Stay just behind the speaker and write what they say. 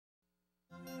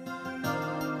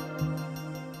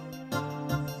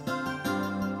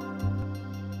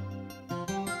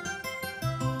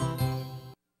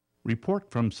Report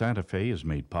from Santa Fe is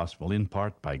made possible in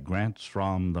part by grants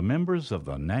from the members of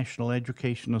the National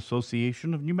Education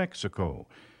Association of New Mexico,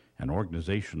 an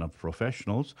organization of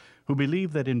professionals who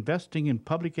believe that investing in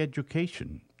public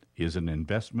education is an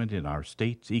investment in our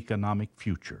state's economic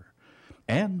future,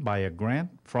 and by a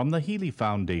grant from the Healy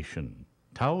Foundation,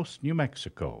 Taos, New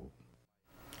Mexico.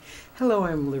 Hello,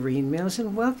 I'm Lorene Mills,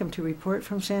 and welcome to Report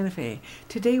from Santa Fe.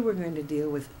 Today we're going to deal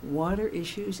with water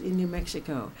issues in New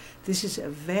Mexico. This is a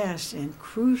vast and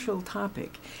crucial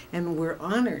topic, and we're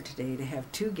honored today to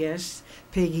have two guests,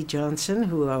 Peggy Johnson,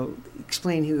 who I'll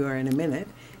explain who you are in a minute,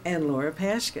 and Laura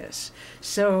Paskus.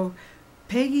 So,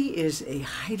 Peggy is a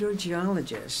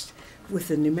hydrogeologist with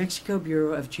the New Mexico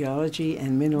Bureau of Geology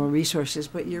and Mineral Resources,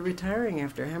 but you're retiring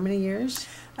after how many years?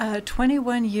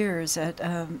 21 years at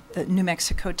the New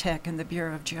Mexico Tech and the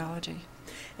Bureau of Geology.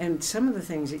 And some of the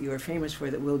things that you are famous for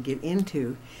that we'll get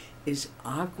into is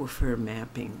aquifer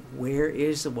mapping. Where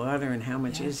is the water and how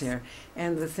much is there?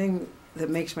 And the thing that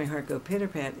makes my heart go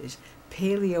pitter-pat is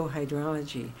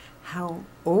paleohydrology. How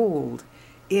old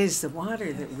is the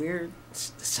water that we're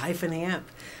siphoning up?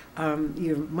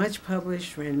 You're much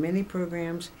published, ran many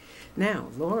programs. Now,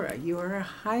 Laura, you are a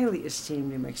highly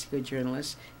esteemed New Mexico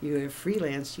journalist. You are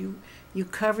freelance. You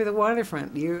cover the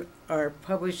waterfront. You are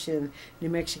published in New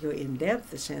Mexico In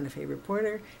Depth, the Santa Fe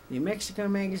Reporter, New Mexico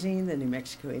Magazine, the New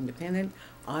Mexico Independent,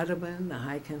 Audubon, the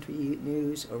High Country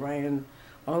News, Orion,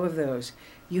 all of those.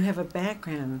 You have a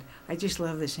background, I just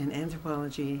love this, in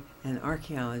anthropology and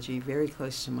archaeology, very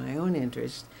close to my own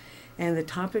interest. And the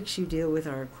topics you deal with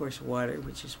are, of course, water,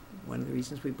 which is one of the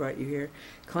reasons we brought you here,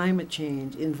 climate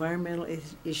change, environmental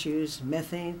issues,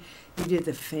 methane. You did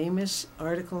the famous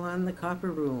article on the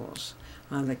copper rules,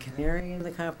 on the canary and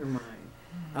the copper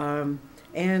mine,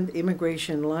 and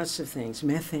immigration, lots of things,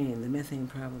 methane, the methane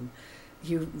problem.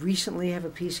 You recently have a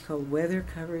piece called Weather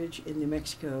Coverage in New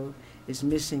Mexico is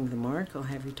Missing the Mark. I'll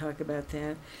have you talk about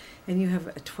that. And you have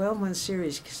a 12-month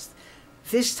series, because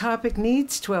this topic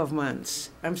needs 12 months.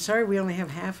 I'm sorry we only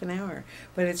have half an hour,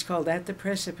 but it's called At the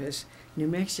Precipice, New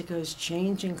Mexico's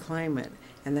Changing Climate,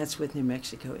 and that's with New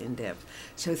Mexico In Depth.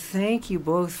 So thank you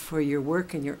both for your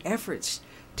work and your efforts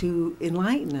to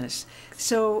enlighten us.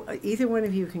 So either one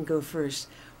of you can go first.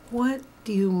 What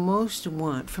do you most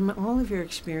want from all of your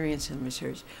experience and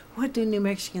research? What do New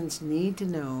Mexicans need to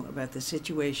know about the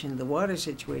situation, the water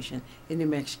situation in New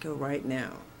Mexico right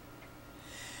now?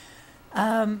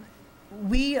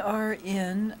 We are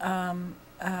in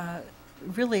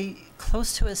really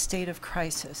close to a state of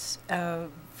crisis.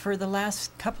 For the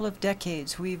last couple of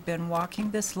decades, we've been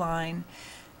walking this line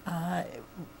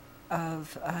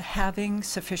of having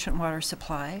sufficient water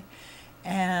supply,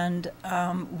 and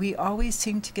we always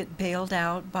seem to get bailed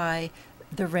out by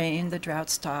the rain. The drought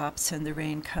stops, and the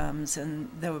rain comes, and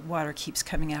the water keeps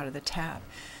coming out of the tap.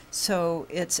 So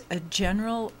it's a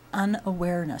general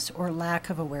unawareness or lack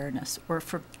of awareness or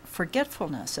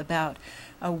forgetfulness about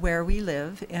where we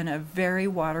live in a very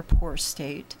water-poor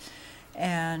state,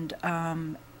 and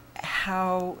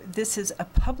how this is a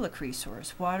public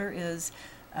resource. Water is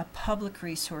a public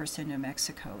resource in New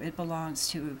Mexico. It belongs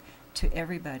to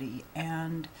everybody,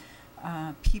 and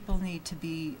people need to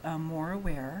be more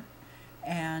aware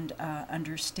and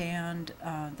understand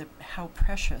how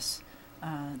precious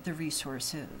the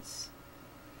resource is.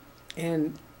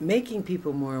 And making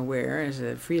people more aware, as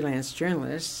a freelance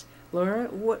journalist, Laura,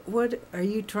 what are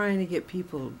you trying to get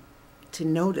people to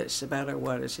notice about our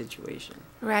water situation?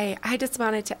 Right. I just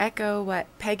wanted to echo what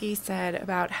Peggy said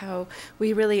about how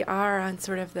we really are on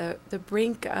sort of the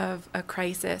brink of a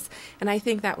crisis. And I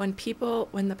think that when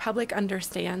the public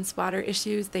understands water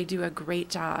issues, they do a great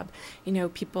job. You know,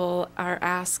 people are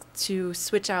asked to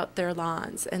switch out their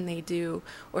lawns, and they do,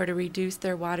 or to reduce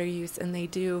their water use, and they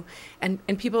do. And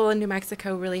people in New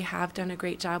Mexico really have done a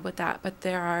great job with that. But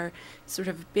there are sort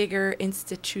of bigger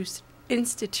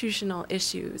institutional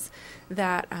issues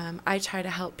that I try to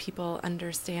help people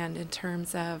understand in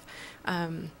terms of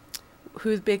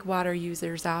who the big water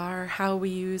users are, how we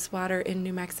use water in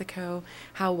New Mexico,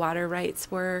 how water rights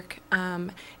work,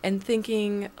 and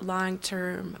thinking long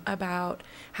term about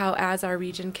how, as our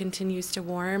region continues to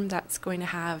warm, that's going to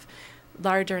have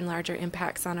larger and larger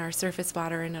impacts on our surface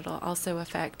water, and it'll also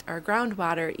affect our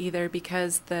groundwater, either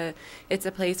because it's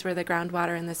a place where the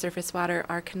groundwater and the surface water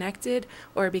are connected,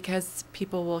 or because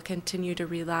people will continue to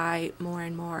rely more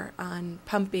and more on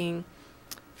pumping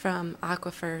from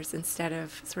aquifers instead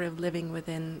of sort of living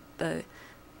within the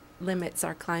limits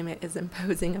our climate is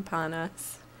imposing upon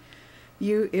us.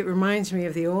 It reminds me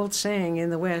of the old saying in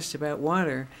the West about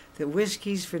water, that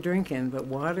whiskey's for drinking, but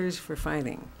water's for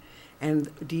fighting.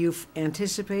 And do you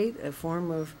anticipate a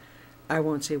form of I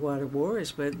won't say water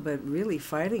wars, but really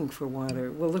fighting for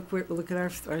water. Well, look at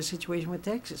our situation with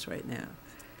Texas right now.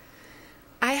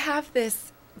 I have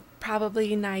this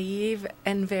probably naive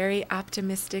and very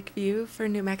optimistic view for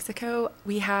New Mexico.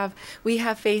 We have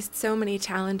faced so many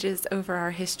challenges over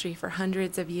our history for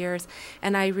hundreds of years,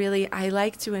 and I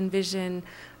like to envision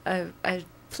a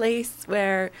place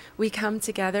where we come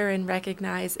together and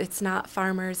recognize it's not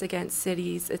farmers against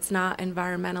cities, it's not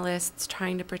environmentalists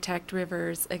trying to protect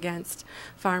rivers against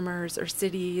farmers or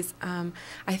cities.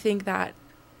 I think that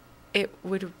it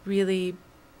would really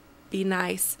be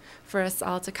nice for us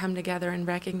all to come together and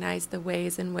recognize the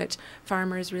ways in which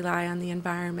farmers rely on the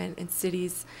environment and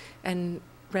cities and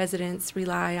residents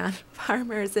rely on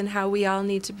farmers, and how we all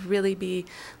need to really be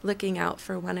looking out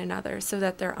for one another so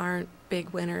that there aren't big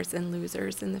winners and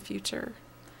losers in the future.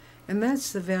 And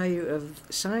that's the value of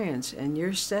science and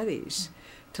your studies,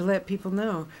 to let people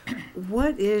know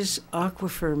what is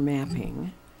aquifer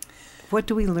mapping. What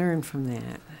do we learn from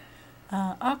that?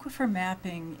 Aquifer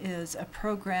mapping is a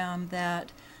program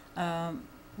that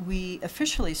we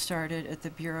officially started at the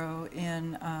Bureau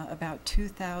in about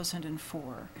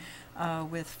 2004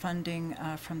 with funding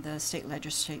from the state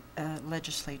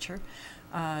legislature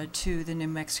to the New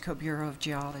Mexico Bureau of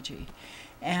Geology.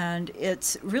 And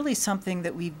it's really something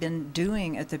that we've been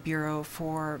doing at the Bureau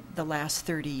for the last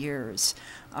 30 years.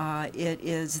 It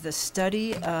is the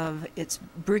study of, it's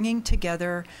bringing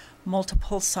together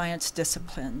multiple science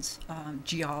disciplines,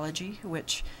 geology,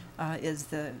 which is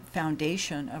the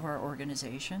foundation of our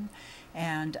organization,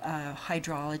 and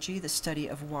hydrology, the study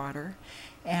of water,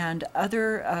 and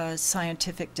other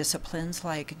scientific disciplines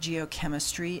like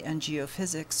geochemistry and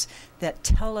geophysics that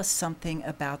tell us something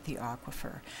about the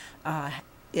aquifer.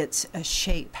 It's a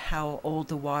shape, how old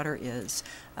the water is,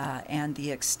 and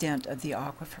the extent of the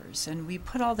aquifers. And we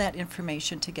put all that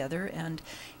information together, and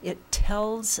it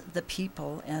tells the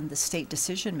people and the state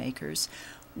decision makers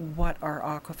what our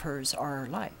aquifers are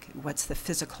like, what's the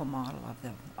physical model of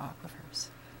the aquifers.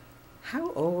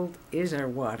 How old is our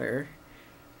water,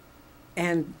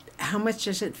 and how much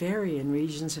does it vary in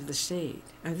regions of the state?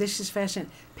 This is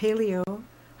fascinating. Paleo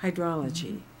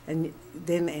hydrology. And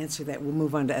then answer that. We'll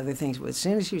move on to other things. But as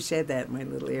soon as you said that, my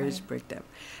little ears pricked up.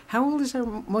 How old is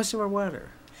most of our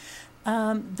water?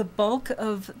 The bulk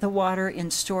of the water in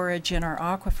storage in our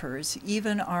aquifers,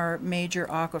 even our major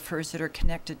aquifers that are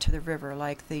connected to the river,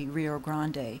 like the Rio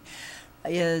Grande,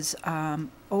 is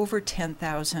over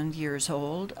 10,000 years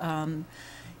old.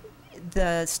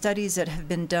 The studies that have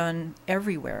been done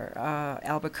everywhere,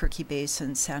 Albuquerque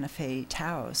Basin, Santa Fe,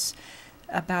 Taos,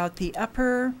 about the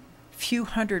upper few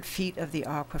hundred feet of the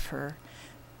aquifer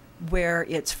where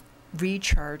it's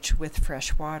recharged with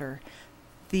fresh water,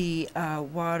 the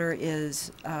water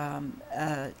is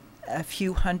a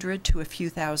few hundred to a few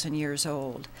thousand years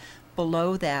old.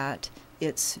 Below that,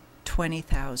 it's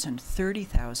 20,000,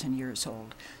 30,000 years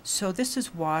old. So this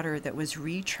is water that was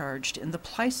recharged in the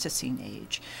Pleistocene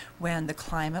age, when the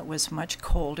climate was much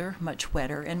colder, much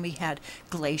wetter, and we had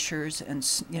glaciers and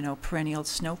perennial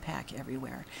snowpack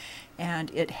everywhere.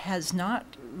 And it has not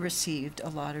received a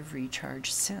lot of recharge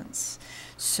since.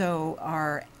 So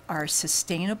our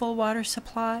sustainable water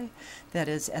supply that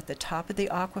is at the top of the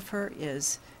aquifer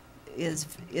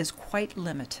is quite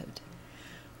limited.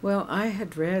 Well, I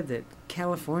had read that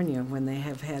California, when they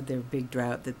have had their big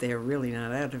drought that they're really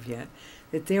not out of yet,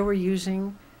 that they were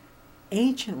using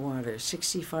ancient water,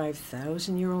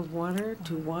 65,000-year-old water,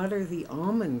 to water the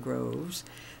almond groves.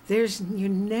 You're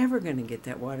never going to get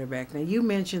that water back. Now, you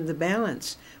mentioned the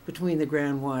balance between the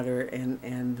groundwater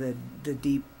and the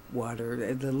deep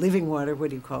water, the living water. What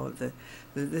do you call it?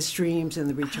 The streams and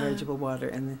the rechargeable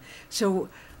water. So,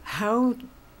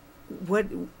 what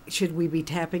should we be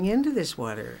tapping into this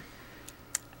water?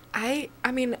 I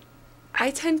mean,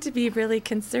 I tend to be really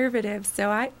conservative, so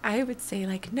I would say,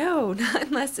 like, no, not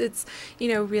unless it's,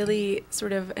 really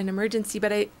sort of an emergency.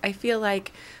 But I feel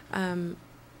like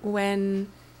when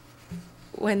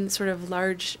sort of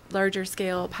larger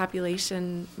scale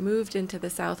population moved into the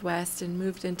Southwest and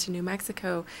moved into New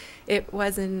Mexico, it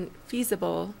wasn't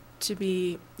feasible to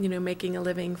be, making a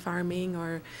living farming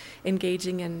or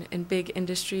engaging in big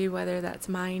industry, whether that's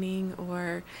mining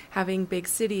or having big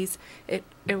cities. It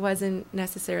wasn't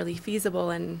necessarily feasible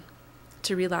and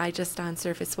to rely just on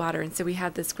surface water. And so we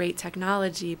had this great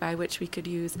technology by which we could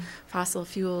use fossil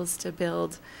fuels to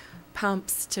build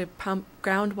pumps to pump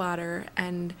groundwater.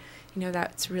 And,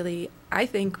 that's really, I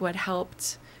think, what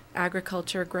helped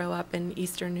agriculture grow up in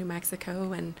eastern New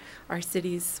Mexico, and our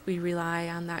cities, we rely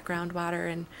on that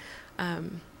groundwater.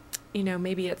 And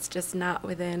maybe it's just not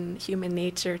within human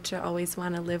nature to always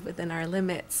want to live within our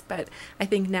limits. But I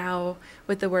think now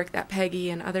with the work that Peggy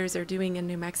and others are doing in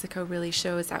New Mexico really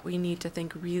shows that we need to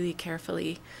think really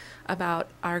carefully about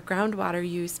our groundwater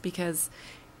use, because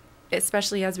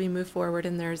especially as we move forward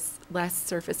and there's less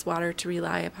surface water to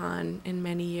rely upon in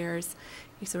many years,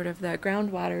 the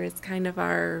groundwater is kind of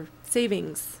our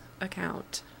savings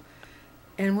account.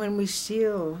 And when we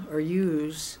steal or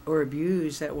use or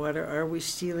abuse that water, are we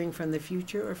stealing from the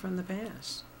future or from the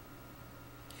past?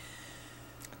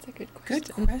 That's a good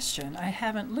question. Good question. I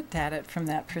haven't looked at it from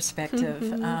that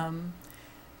perspective.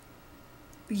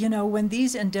 When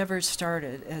these endeavors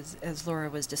started, as Laura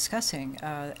was discussing,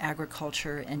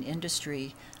 agriculture and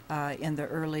industry in the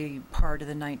early part of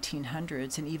the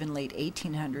 1900s and even late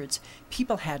 1800s,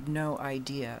 people had no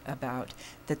idea about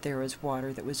that there was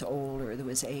water that was old or that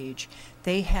was age.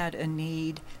 They had a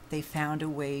need, they found a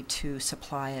way to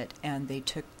supply it, and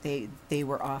they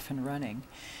were off and running.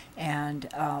 And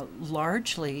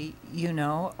largely,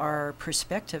 our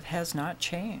perspective has not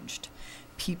changed.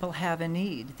 People have a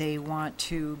need. They want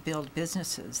to build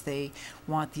businesses. They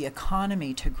want the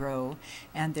economy to grow,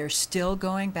 and they're still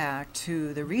going back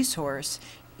to the resource,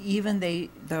 even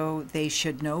though they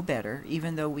should know better,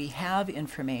 even though we have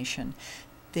information.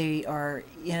 They are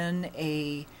in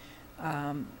a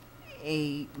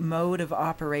mode of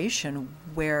operation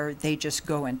where they just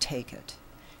go and take it.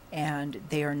 And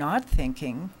they are not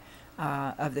thinking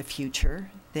of the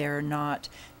future. They're not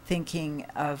thinking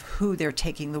of who they're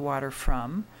taking the water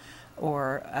from,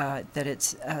 or that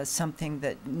it's something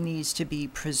that needs to be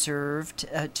preserved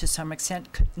to some extent,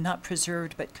 not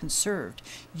preserved but conserved,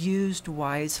 used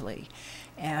wisely.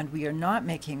 And we are not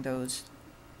making those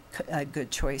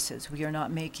good choices. We are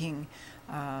not making,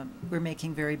 we're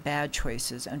making very bad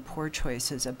choices and poor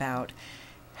choices about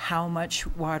how much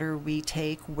water we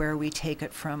take, where we take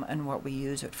it from, and what we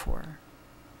use it for.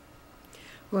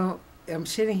 Well, I'm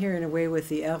sitting here in a way with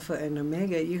the Alpha and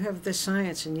Omega. You have the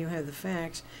science and you have the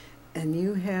facts, and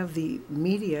you have the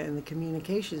media and the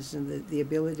communications and the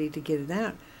ability to get it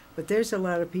out. But there's a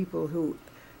lot of people who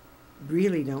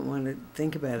really don't want to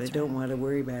think about it, That's don't right. want to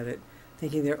worry about it,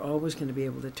 thinking they're always going to be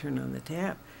able to turn on the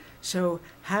tap. So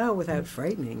how, without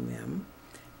frightening them,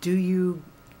 do you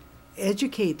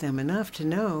educate them enough to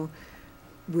know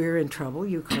we're in trouble?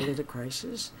 You call it a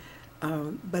crisis.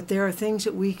 But there are things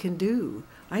that we can do.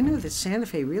 I know that Santa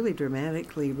Fe really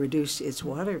dramatically reduced its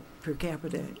water per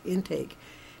capita intake.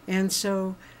 And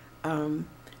so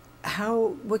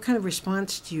what kind of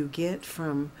response do you get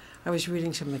from, I was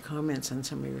reading some of the comments on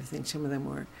some of your things, some of them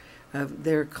were,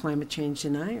 they're climate change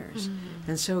deniers.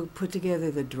 Mm-hmm. And so put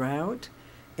together the drought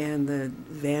and the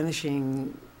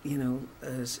vanishing,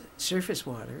 surface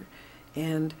water,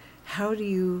 and how do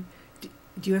you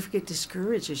ever get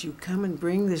discouraged as you come and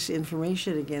bring this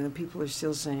information again and people are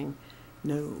still saying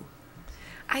no?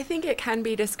 I think it can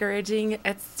be discouraging.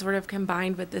 It's sort of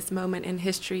combined with this moment in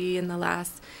history in the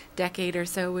last decade or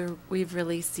so where we've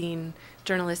really seen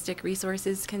journalistic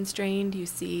resources constrained. You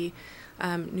see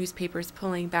newspapers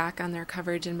pulling back on their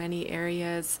coverage in many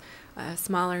areas,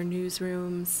 smaller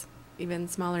newsrooms, even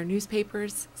smaller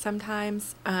newspapers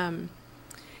sometimes.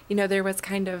 There was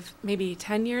kind of maybe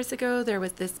 10 years ago, there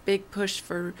was this big push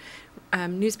for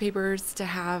newspapers to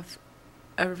have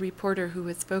a reporter who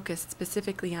was focused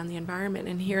specifically on the environment.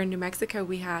 And here in New Mexico,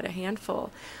 we had a handful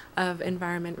of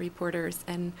environment reporters,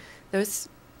 and those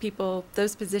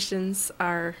positions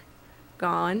are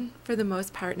gone for the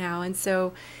most part now. And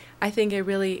so I think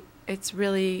it's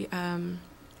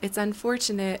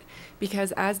unfortunate,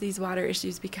 because as these water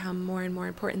issues become more and more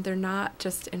important, they're not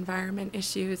just environment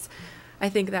issues. I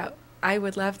think that I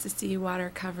would love to see water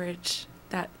coverage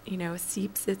that,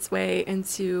 seeps its way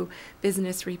into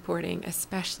business reporting,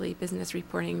 especially business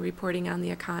reporting on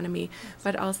the economy,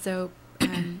 but also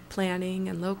planning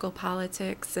and local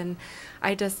politics. And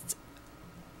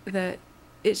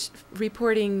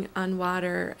reporting on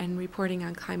water and reporting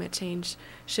on climate change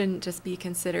shouldn't just be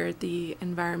considered the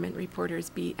environment reporter's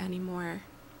beat anymore.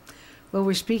 Well,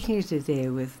 we're speaking today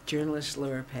with journalist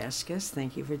Laura Paskus.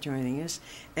 Thank you for joining us.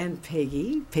 And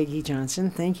Peggy Johnson,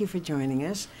 thank you for joining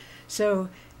us. So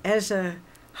as a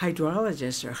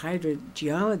hydrologist or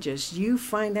hydrogeologist, you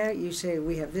find out, you say,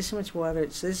 we have this much water,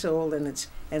 it's this old, and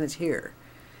it's here.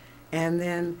 And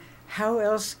then how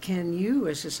else can you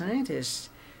as a scientist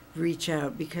reach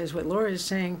out? Because what Laura is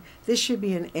saying, this should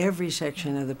be in every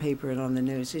section of the paper and on the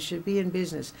news. This should be in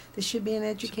business. This should be in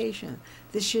education.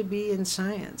 This should be in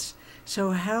science.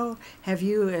 So how have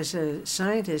you as a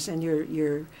scientist, and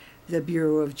you're the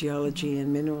Bureau of Geology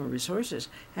and Mineral Resources,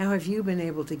 how have you been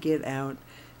able to get out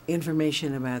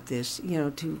information about this,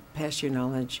 to pass your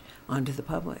knowledge on to the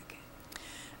public?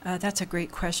 That's a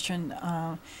great question,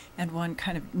 and one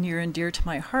kind of near and dear to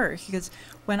my heart, because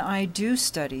when I do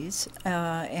studies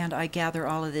and I gather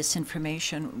all of this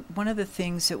information, one of the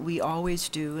things that we always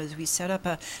do is we set up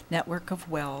a network of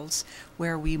wells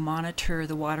where we monitor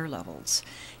the water levels,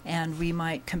 and we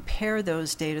might compare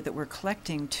those data that we're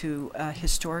collecting to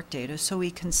historic data so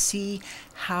we can see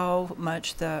how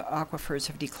much the aquifers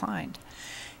have declined.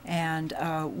 And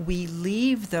we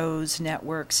leave those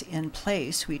networks in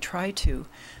place, we try to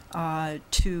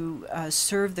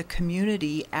serve the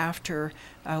community after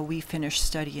we finish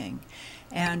studying.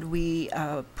 And we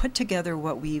put together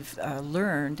what we've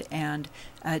learned and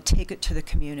take it to the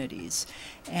communities.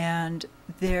 And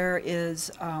there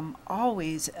is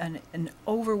always an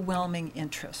overwhelming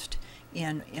interest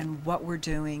in what we're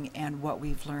doing and what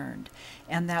we've learned.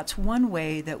 And that's one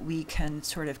way that we can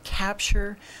sort of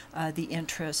capture the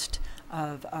interest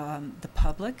of the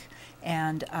public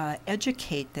and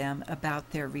educate them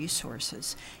about their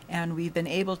resources. And we've been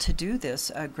able to do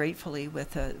this gratefully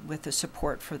with the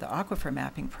support for the Aquifer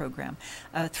Mapping Program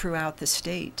throughout the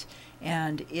state.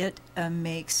 And it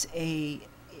makes a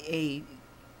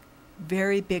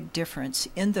very big difference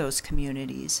in those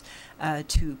communities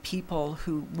to people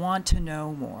who want to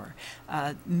know more.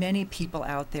 Many people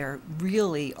out there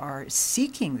really are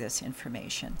seeking this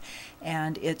information,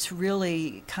 and it's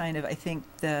really kind of, I think,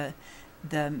 the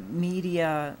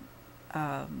media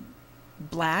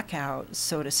blackout,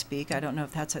 so to speak. I don't know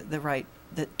if that's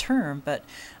the term, but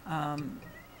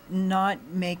not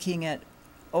making it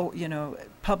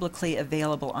publicly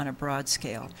available on a broad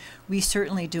scale. We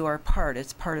certainly do our part.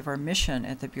 It's part of our mission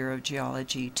at the Bureau of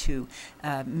Geology to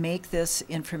make this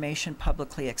information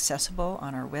publicly accessible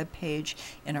on our webpage,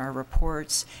 in our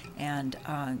reports, and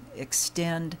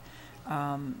extend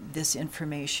this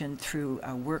information through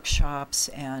workshops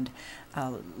and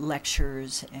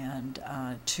lectures and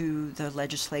to the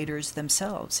legislators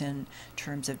themselves in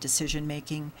terms of decision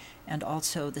making, and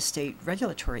also the state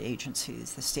regulatory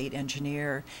agencies, the state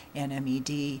engineer and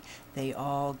MED. They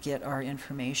all get our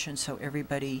information, so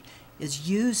everybody is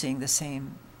using the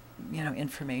same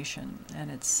information, and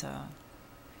it's and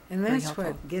very that's helpful.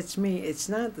 what gets me. It's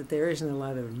not that there isn't a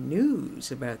lot of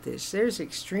news about this. There's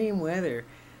extreme weather.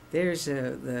 There's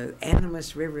the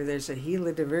Animas River. There's a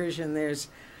Gila diversion. There's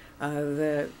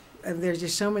there's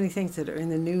just so many things that are in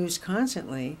the news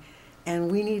constantly, and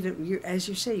we need as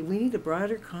you say, we need a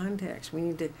broader context. We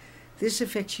need to. This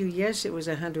affects you. Yes, it was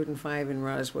 105 in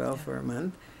Roswell for a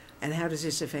month, and how does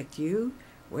this affect you?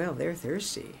 Well, they're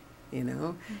thirsty,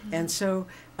 Mm-hmm. and so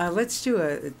let's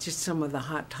do just some of the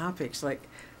hot topics like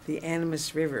the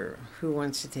Animas River. Who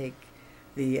wants to take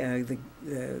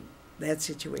that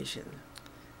situation?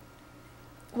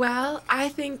 Well, I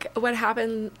think what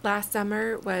happened last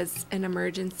summer was an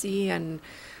emergency, and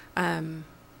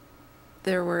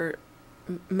there were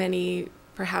many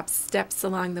perhaps steps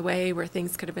along the way where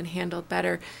things could have been handled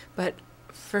better. But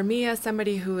for me, as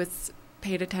somebody who has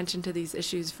paid attention to these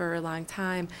issues for a long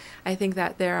time, I think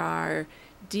that there are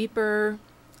deeper,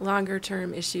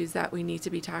 longer-term issues that we need to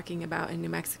be talking about in New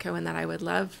Mexico, and that I would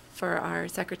love for our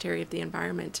Secretary of the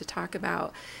Environment to talk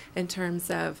about in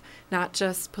terms of not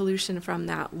just pollution from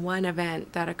that one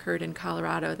event that occurred in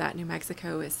Colorado that New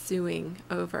Mexico is suing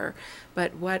over,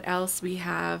 but what else we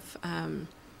have,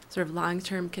 sort of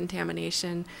long-term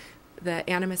contamination. The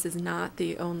Animas is not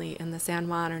the only, and the San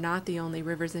Juan are not the only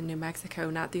rivers in New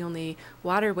Mexico, not the only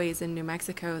waterways in New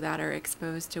Mexico that are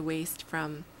exposed to waste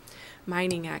from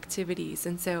mining activities.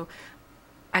 And so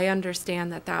I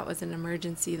understand that that was an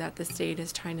emergency that the state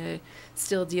is trying to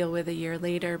still deal with a year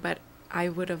later, but I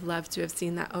would have loved to have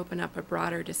seen that open up a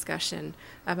broader discussion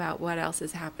about what else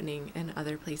is happening in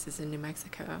other places in New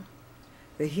Mexico.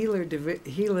 The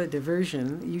Gila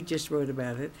diversion, you just wrote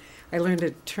about it. I learned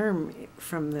a term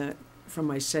from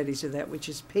my studies of that, which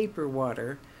is paper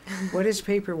water. What is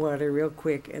paper water, real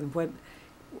quick, and what?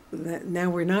 Now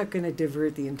we're not going to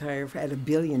divert the entire at $1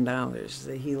 billion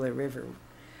the Gila River.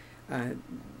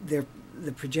 The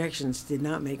projections did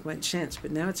not make much sense,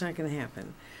 but now it's not going to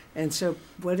happen. And so,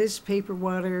 what is paper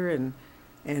water?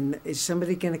 And is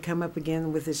somebody going to come up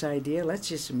again with this idea? Let's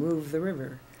just move the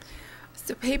river.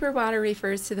 So paper water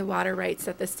refers to the water rights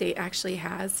that the state actually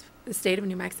has. The state of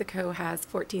New Mexico has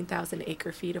 14,000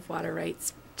 acre-feet of water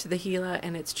rights to the Gila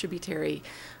and its tributary,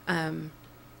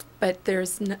 but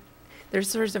there's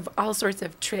sort of all sorts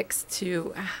of tricks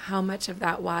to how much of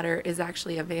that water is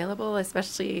actually available,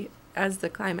 especially as the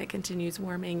climate continues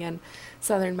warming, and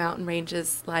southern mountain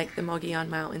ranges like the Mogollon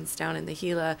Mountains down in the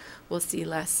Gila will see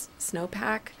less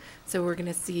snowpack, so we're going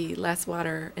to see less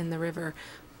water in the river.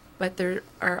 but there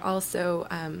are also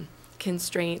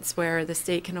constraints where the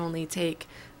state can only take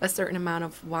a certain amount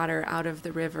of water out of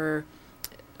the river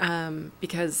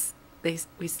because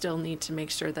we still need to make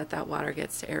sure that that water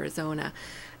gets to Arizona.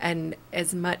 And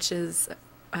as much as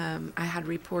I had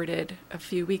reported a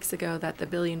few weeks ago that the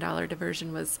 $1 billion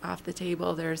diversion was off the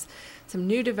table, there's some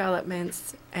new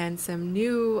developments and some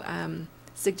new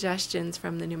suggestions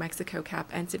from the New Mexico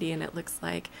CAP entity, and it looks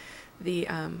like the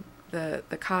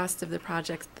cost of the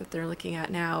project that they're looking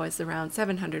at now is around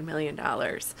 $700 million.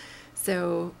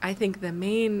 So I think the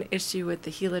main issue with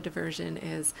the Gila diversion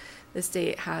is the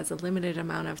state has a limited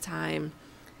amount of time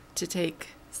to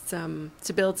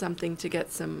build something to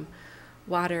get some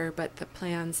water, but the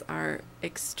plans are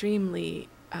extremely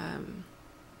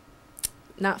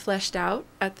not fleshed out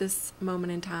at this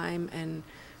moment in time, and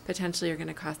potentially are going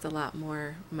to cost a lot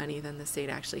more money than the state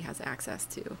actually has access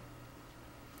to.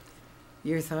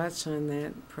 Your thoughts on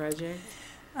that project?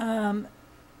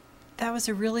 That was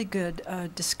a really good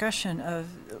discussion of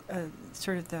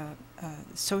sort of the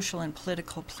social and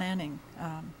political planning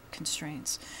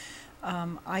constraints.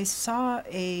 I saw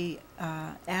a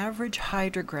average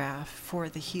hydrograph for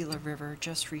the Gila River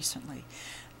just recently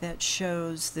that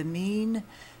shows the mean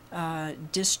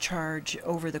discharge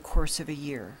over the course of a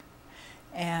year.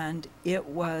 And it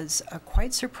was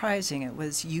quite surprising. It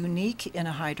was unique in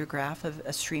a hydrograph,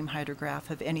 a stream hydrograph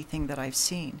of anything that I've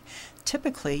seen.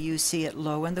 Typically, you see it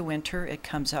low in the winter, it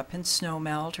comes up in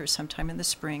snowmelt or sometime in the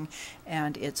spring,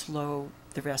 and it's low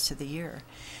the rest of the year.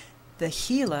 The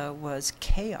Gila was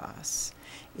chaos.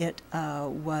 It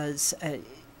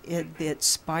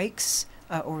spikes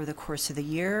over the course of the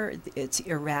year. It's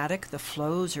erratic. The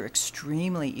flows are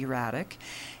extremely erratic,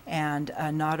 and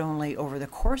not only over the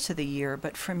course of the year,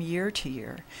 but from year to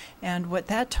year. And what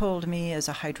that told me as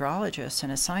a hydrologist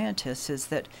and a scientist is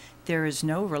that there is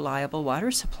no reliable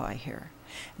water supply here.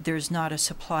 There's not a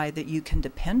supply that you can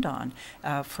depend on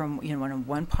from in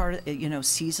one part,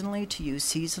 seasonally to use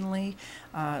seasonally.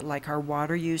 Like our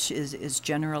water use is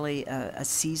generally a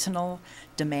seasonal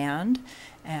demand,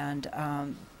 and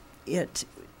it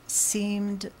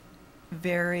seemed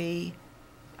very,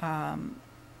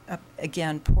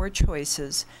 again, poor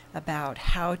choices about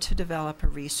how to develop a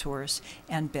resource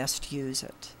and best use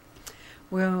it.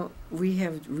 Well, we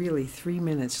have really 3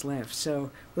 minutes left, so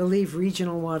we'll leave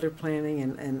regional water planning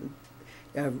and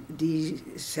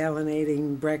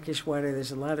desalinating brackish water.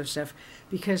 There's a lot of stuff,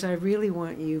 because I really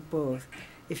want you both,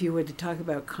 if you were to talk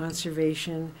about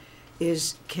conservation,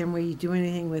 can we do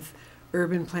anything with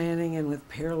urban planning and with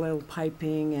parallel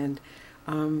piping, and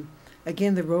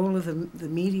again, the role of the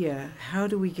media. How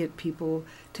do we get people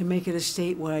to make it a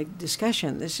statewide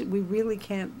discussion? We really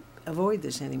can't avoid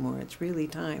this anymore. It's really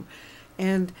time.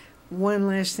 And one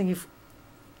last thing, if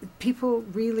people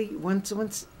really, once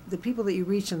the people that you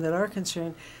reach and that are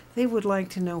concerned, they would like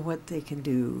to know what they can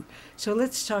do. So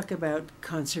let's talk about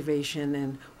conservation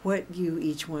and what you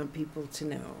each want people to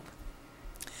know.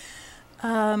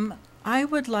 I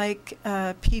would like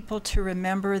people to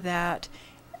remember that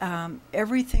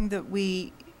everything that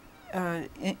we,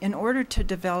 in order to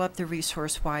develop the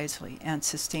resource wisely and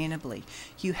sustainably,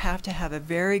 you have to have a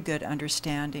very good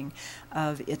understanding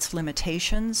of its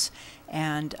limitations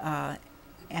and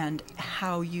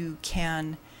how you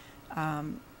can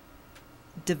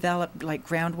develop like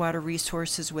groundwater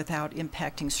resources without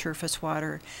impacting surface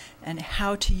water, and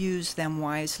how to use them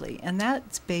wisely. And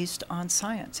that's based on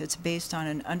science. It's based on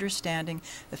an understanding,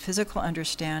 a physical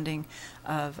understanding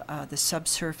of the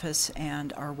subsurface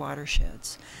and our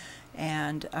watersheds.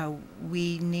 And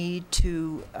we need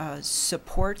to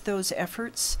support those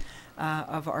efforts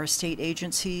of our state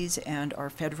agencies and our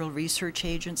federal research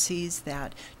agencies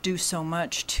that do so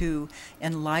much to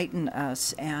enlighten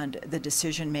us and the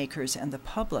decision makers and the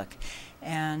public,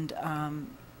 and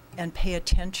pay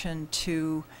attention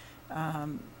to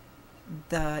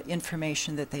the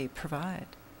information that they provide.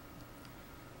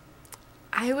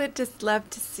 I would just love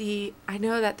to see, I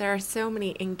know that there are so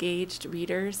many engaged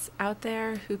readers out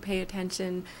there who pay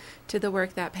attention to the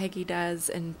work that Peggy does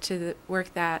and to the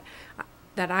work that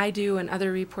I do and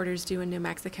other reporters do in New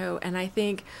Mexico. And I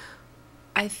think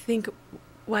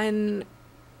one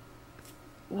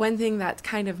thing that's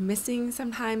kind of missing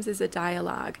sometimes is a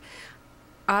dialogue.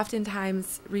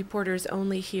 Oftentimes reporters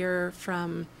only hear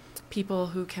from people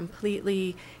who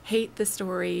completely hate the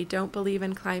story, don't believe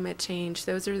in climate change.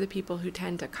 Those are the people who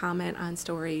tend to comment on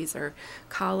stories or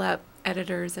call up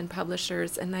editors and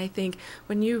publishers. And I think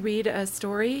when you read a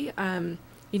story,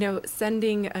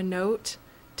 sending a note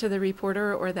to the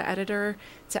reporter or the editor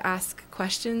to ask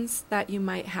questions that you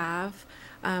might have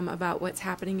about what's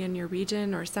happening in your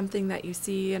region or something that you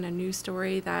see in a news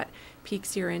story that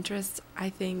piques your interest, I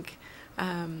think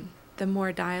the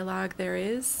more dialogue there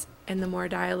is, and the more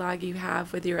dialogue you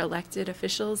have with your elected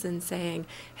officials in saying,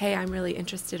 hey, I'm really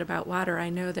interested about water. I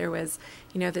know there was,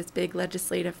 this big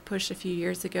legislative push a few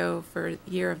years ago for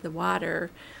Year of the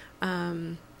Water.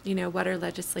 What are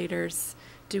legislators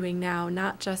doing now,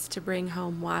 not just to bring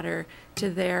home water to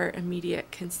their immediate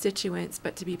constituents,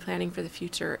 but to be planning for the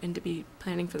future and to be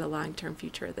planning for the long-term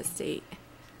future of the state.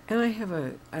 And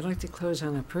I'd like to close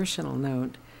on a personal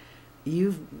note.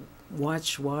 You've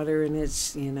watched water in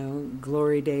its,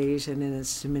 glory days and in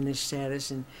its diminished status,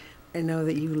 and I know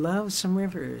that you love some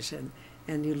rivers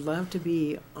and you love to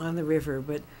be on the river,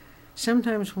 but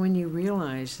sometimes when you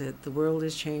realize that the world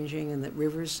is changing and that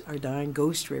rivers are dying,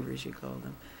 ghost rivers you call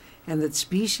them, and that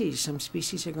some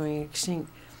species are going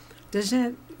extinct, does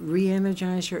that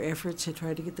re-energize your efforts to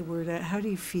try to get the word out? How do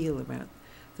you feel about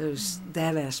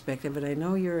that aspect of it? I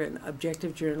know you're an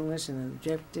objective journalist and an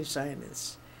objective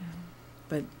scientist,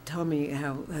 but tell me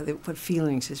what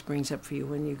feelings this brings up for you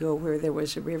when you go where there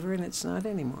was a river and it's not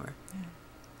anymore.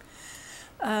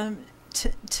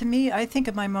 To me, I think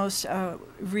of my most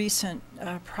recent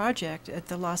project at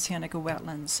the Los Cienega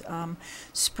wetlands,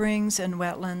 springs and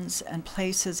wetlands and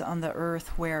places on the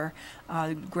earth where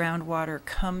groundwater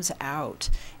comes out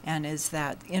and is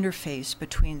that interface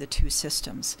between the two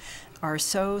systems are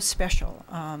so special.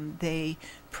 They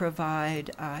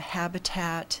provide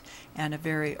habitat and are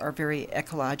very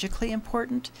ecologically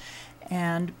important.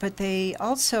 But they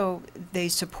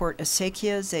support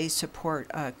acequias, they support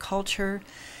culture.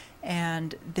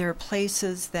 And they're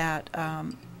places that,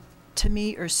 to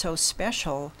me, are so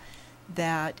special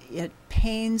that it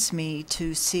pains me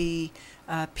to see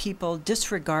people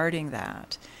disregarding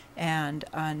that and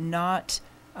not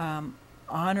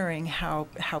honoring how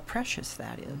precious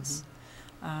that is.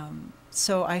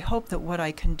 So I hope that what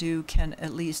I can do can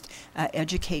at least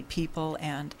educate people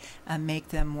and make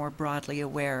them more broadly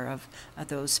aware of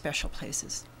those special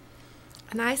places.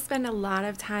 And I spend a lot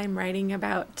of time writing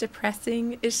about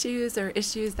depressing issues or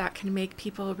issues that can make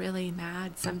people really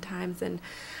mad sometimes. And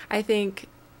I think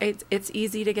it's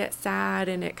easy to get sad,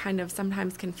 and it kind of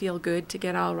sometimes can feel good to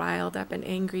get all riled up and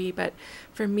angry. But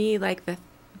for me, like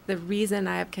the reason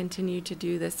I have continued to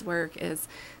do this work is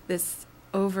this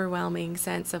overwhelming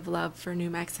sense of love for New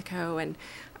Mexico. And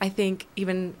I think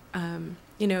even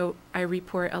I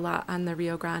report a lot on the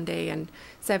Rio Grande, and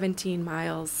 17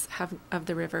 miles of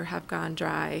the river have gone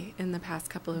dry in the past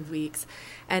couple of weeks.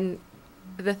 And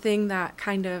the thing that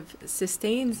kind of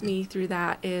sustains me through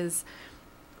that is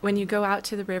when you go out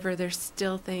to the river, there's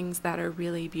still things that are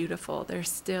really beautiful. There's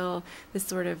still this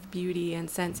sort of beauty and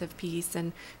sense of peace.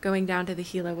 And going down to the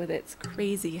Gila with its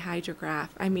crazy hydrograph,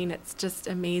 I mean, it's just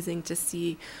amazing to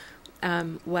see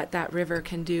what that river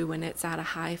can do when it's at a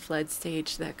high flood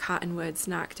stage. The cottonwoods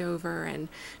knocked over, and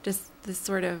just this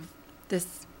sort of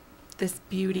this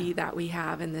beauty that we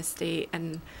have in this state,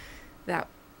 and that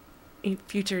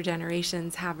future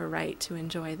generations have a right to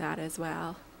enjoy that as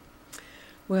well.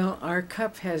 Well, our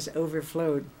cup has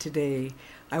overflowed today.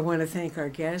 I want to thank our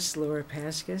guests, Laura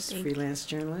Paskus, freelance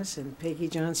journalist, and Peggy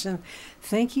Johnson.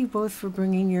 Thank you both for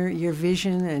bringing your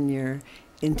vision and your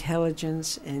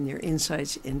intelligence and your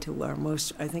insights into our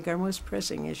most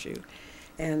pressing issue.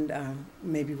 And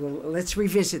maybe let's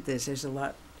revisit this. There's a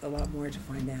lot more to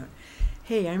find out.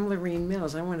 Hey, I'm Lorene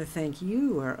Mills. I want to thank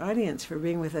you, our audience, for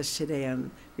being with us today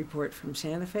on Report from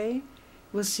Santa Fe.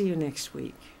 We'll see you next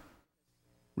week.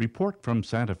 Report from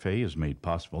Santa Fe is made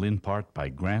possible in part by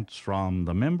grants from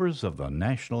the members of the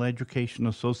National Education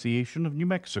Association of New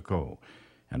Mexico,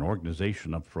 an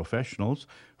organization of professionals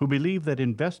who believe that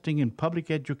investing in public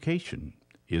education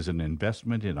is an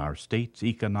investment in our state's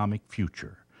economic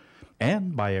future,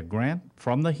 and by a grant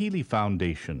from the Healy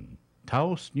Foundation,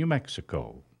 Taos, New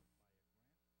Mexico.